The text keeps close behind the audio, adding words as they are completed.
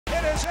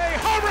is a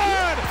home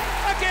run!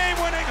 A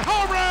game-winning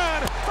home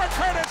run for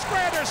Curtis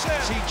Granderson.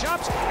 He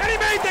jumps, and he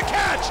made the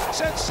catch!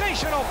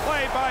 Sensational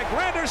play by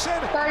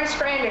Granderson. Curtis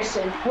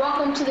Granderson,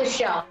 welcome to the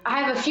show.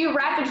 I have a few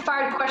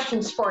rapid-fire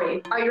questions for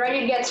you. Are you ready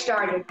to get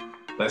started?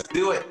 Let's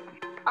do it.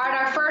 All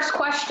right, our first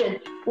question.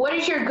 What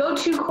is your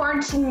go-to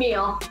quarantine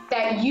meal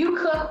that you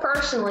cook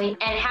personally,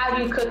 and how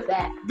do you cook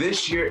that?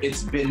 This year,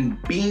 it's been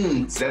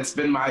beans. That's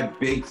been my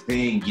big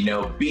thing. You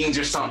know, beans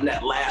are something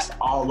that lasts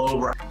all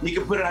over. You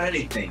can put it on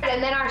anything.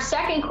 And then our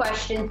second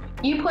question.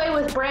 You played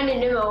with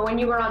Brandon Nimmo when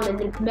you were on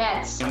the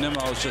Mets.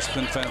 Nimmo's just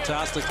been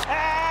fantastic.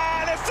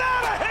 And it's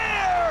out of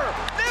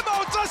here!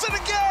 Nimmo does it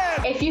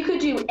again! If you could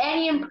do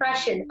any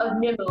impression of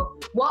Nimmo,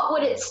 what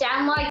would it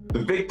sound like? The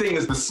big thing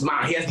is the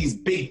smile. He has these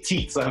big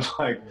teeth. So I'm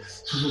like,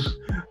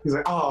 he's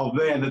like, oh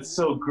man, that's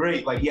so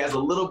great. Like he has a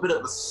little bit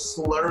of a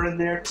slur in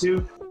there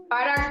too. All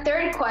right, our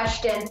third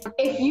question.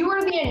 If you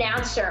were the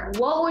announcer,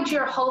 what would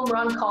your home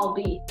run call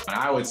be?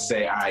 I would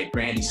say, all right,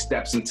 Brandy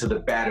steps into the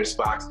batter's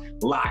box,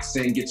 locks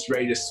in, gets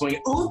ready to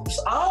swing. Oops,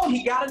 oh,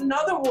 he got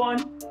another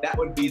one. That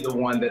would be the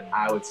one that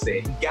I would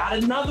say. He got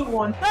another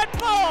one. That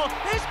ball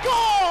is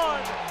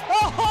gone!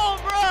 A home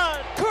run!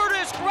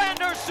 Curtis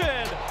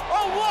Granderson!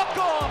 A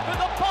walk-off in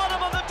the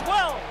bottom of the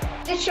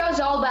 12th! This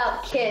show's all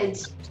about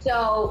kids,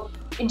 so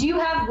do you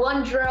have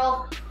one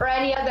drill or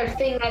any other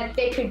thing that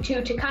they could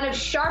do to kind of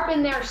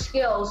sharpen their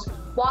skills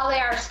while they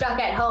are stuck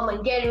at home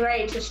and getting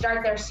ready to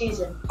start their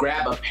season?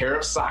 Grab a pair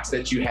of socks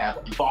that you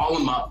have, ball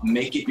them up,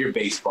 make it your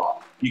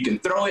baseball. You can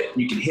throw it,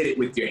 you can hit it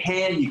with your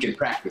hand, you can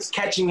practice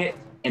catching it,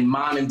 and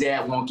mom and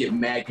dad won't get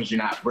mad because you're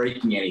not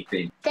breaking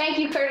anything. Thank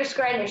you, Curtis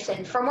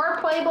Granderson. For more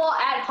play ball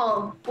at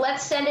home,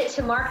 let's send it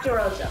to Mark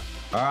DeRosa.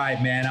 All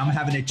right, man, I'm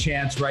having a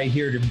chance right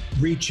here to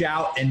reach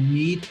out and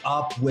meet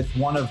up with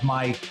one of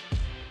my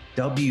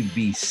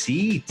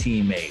WBC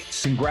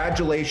teammates.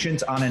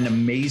 Congratulations on an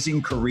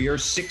amazing career,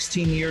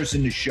 16 years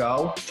in the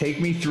show. Take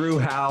me through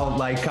how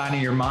kind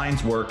of your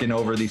mind's working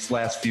over these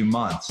last few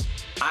months.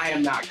 I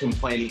am not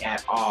complaining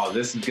at all.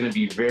 This is going to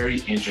be very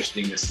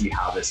interesting to see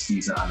how this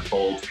season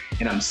unfolds,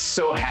 and I'm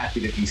so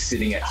happy to be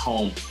sitting at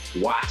home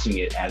watching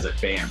it as a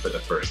fan for the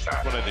first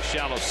time. One in the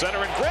shallow center,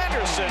 and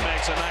Granderson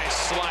makes a nice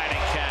sliding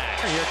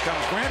catch. Here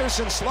comes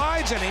Granderson,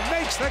 slides, and he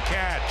makes the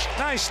catch.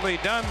 Nicely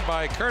done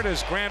by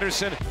Curtis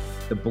Granderson.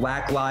 The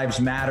Black Lives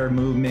Matter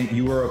movement,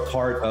 you were a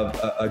part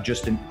of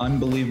just an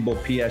unbelievable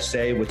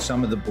PSA with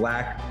some of the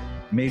black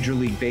Major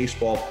League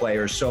Baseball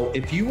players. So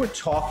if you were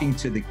talking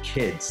to the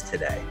kids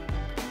today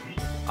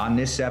on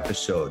this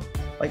episode,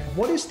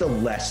 what is the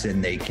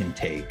lesson they can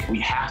take? We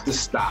have to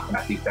stop, and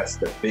I think that's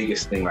the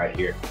biggest thing right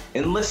here.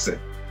 And listen,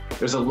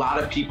 there's a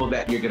lot of people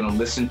that you're going to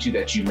listen to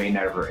that you may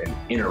never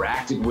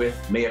interacted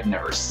with, may have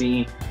never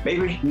seen,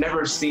 maybe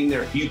never seen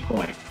their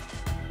viewpoint.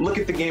 Look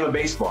at the game of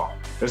baseball.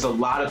 There's a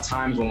lot of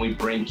times when we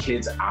bring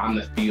kids on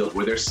the field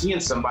where they're seeing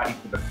somebody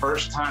for the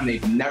first time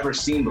they've never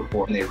seen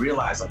before, and they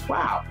realize,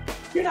 wow,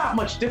 you're not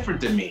much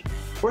different than me.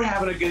 We're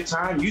having a good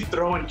time. You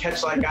throw and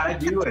catch like I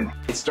do, and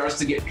it starts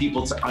to get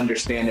people to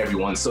understand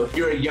everyone. So if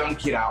you're a young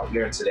kid out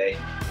there today,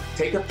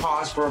 take a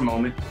pause for a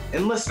moment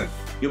and listen.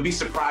 You'll be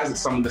surprised at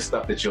some of the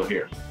stuff that you'll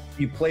hear.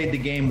 You played the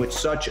game with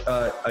such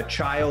a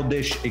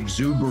childish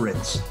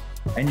exuberance.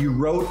 And you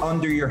wrote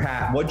under your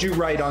hat. What'd you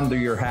write under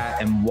your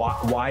hat, and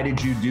why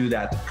did you do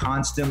that? To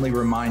constantly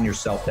remind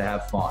yourself to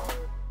have fun.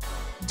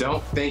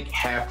 Don't think,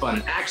 have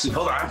fun. Actually,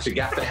 hold on, I actually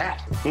got the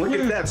hat. Look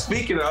at that.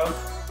 Speaking of,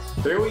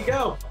 there we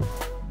go.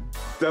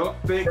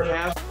 Don't think,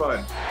 have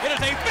fun. It is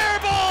a fair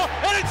ball,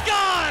 and it's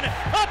gone!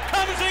 Up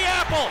comes the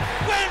apple!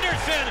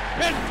 Granderson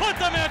and put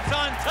the Mets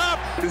on top!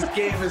 This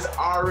game is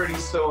already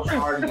so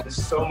hard, and there's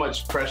so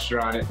much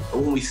pressure on it.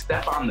 But when we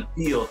step on the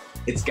field,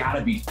 it's got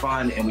to be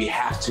fun, and we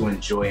have to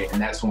enjoy it, and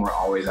that's when we're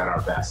always at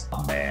our best.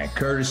 Oh, man,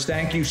 Curtis,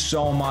 thank you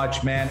so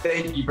much, man.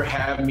 Thank you for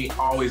having me.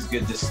 Always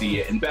good to see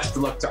you. And best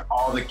of luck to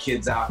all the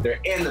kids out there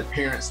and the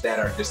parents that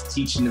are just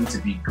teaching them to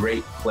be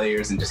great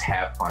players and just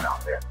have fun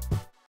out there.